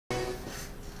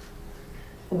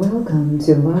Welcome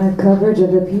to live coverage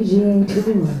of the PGA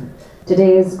Tour.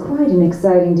 Today is quite an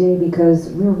exciting day because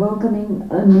we're welcoming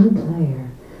a new player,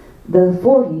 the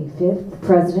 45th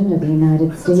President of the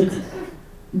United States,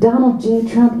 Donald J.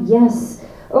 Trump. Yes,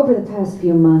 over the past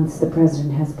few months, the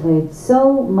President has played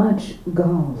so much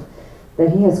golf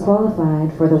that he has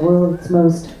qualified for the world's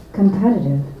most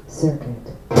competitive circuit.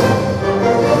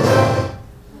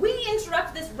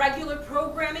 Regular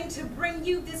programming to bring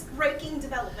you this breaking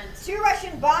development. 2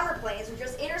 Russian bomber planes were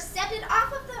just intercepted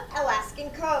off of the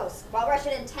Alaskan coast. While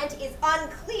Russian intent is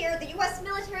unclear, the U.S.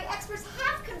 military experts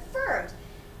have confirmed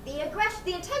the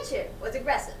intention was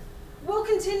aggressive. We'll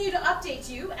continue to update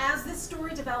you as this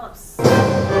story develops.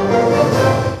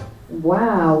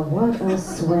 Wow, what a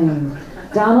swing.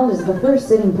 Donald is the first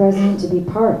sitting president to be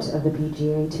part of the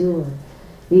PGA Tour.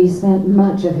 He spent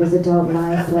much of his adult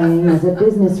life playing as a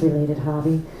business-related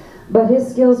hobby, but his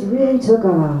skills really took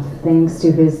off thanks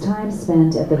to his time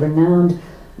spent at the renowned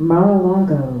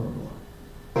Mar-a-Lago.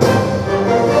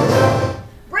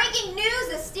 Breaking news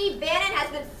that Steve Bannon has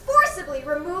been forcibly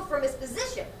removed from his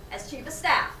position as chief of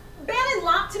staff. Bannon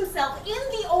locked himself in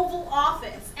the Oval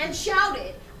Office and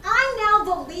shouted, "I'm now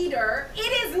the leader.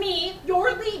 It is me,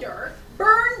 your leader.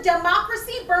 Burn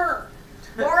democracy, burn."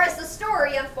 More as the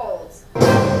story unfolds.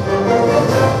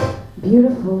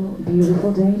 Beautiful,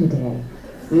 beautiful day today.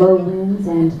 Low winds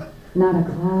and not a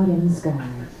cloud in the sky.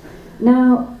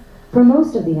 Now, for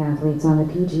most of the athletes on the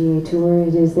PGA Tour,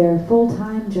 it is their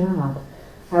full-time job.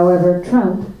 However,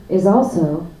 Trump is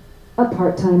also a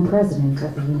part-time president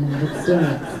of the United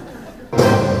States.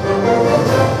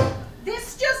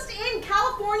 This just in,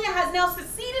 California has now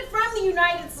seceded from the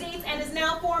United States and is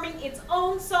now forming its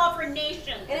own sovereign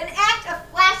nation. In an act of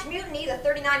flash mutiny, the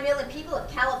 39 million people of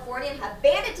California have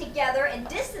banded together and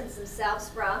distanced themselves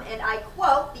from, and I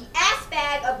quote, the ass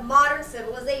bag of modern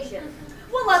civilization.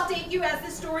 We'll update you as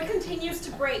this story continues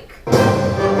to break.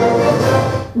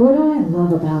 What I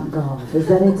love about golf is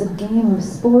that it's a game of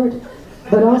sport,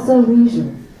 but also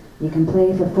leisure. You can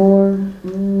play for 4,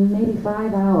 maybe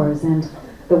 5 hours, and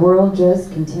the world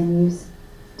just continues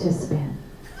to spin.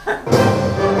 Breaking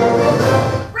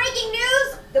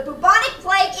news! The bubonic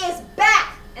plague is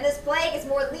back! And this plague is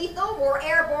more lethal, more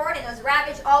airborne, and has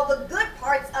ravaged all the good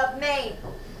parts of Maine.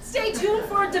 Stay tuned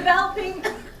for developing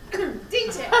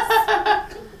details.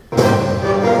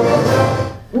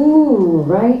 Ooh,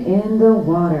 right in the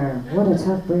water. What a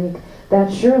tough break.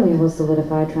 That surely will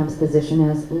solidify Trump's position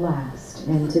as last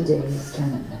in today's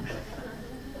tournament.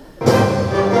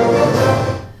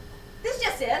 This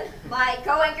just in, my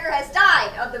co-anchor has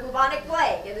died of the bubonic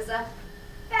plague. It is a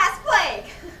fast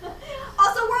plague.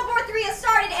 Also, World War III has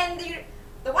started, and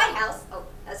the White House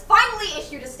has finally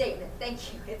issued a statement.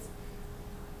 Thank you. It's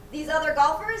these other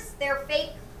golfers, they're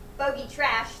fake bogey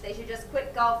trash. They should just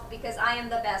quit golf because I am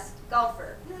the best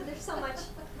golfer. There's so much.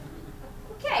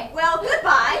 Okay, well,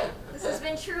 goodbye. This has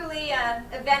been truly an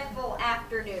eventful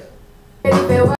afternoon.